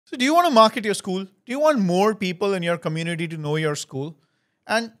So do you want to market your school? Do you want more people in your community to know your school?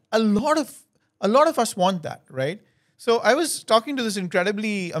 And a lot of us want that, right? So I was talking to this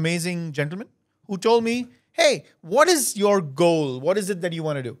incredibly amazing gentleman who told me, "Hey, what is your goal? What is it that you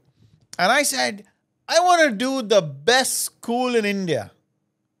want to do?" And I said, "I want to do the best school in India."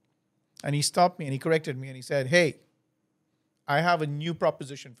 And he stopped me and he corrected me and he said, "Hey, I have a new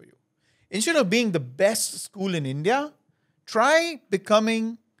proposition for you. Instead of being the best school in India, try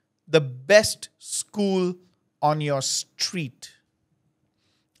becoming the best school on your street."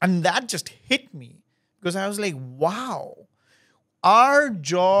 And that just hit me because I was like, wow, our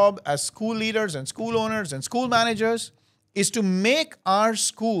job as school leaders and school owners and school managers is to make our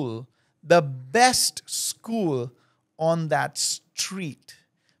school the best school on that street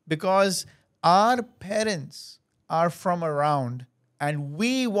because our parents are from around and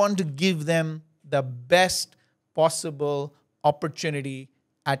we want to give them the best possible opportunity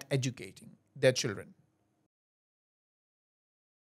at educating their children.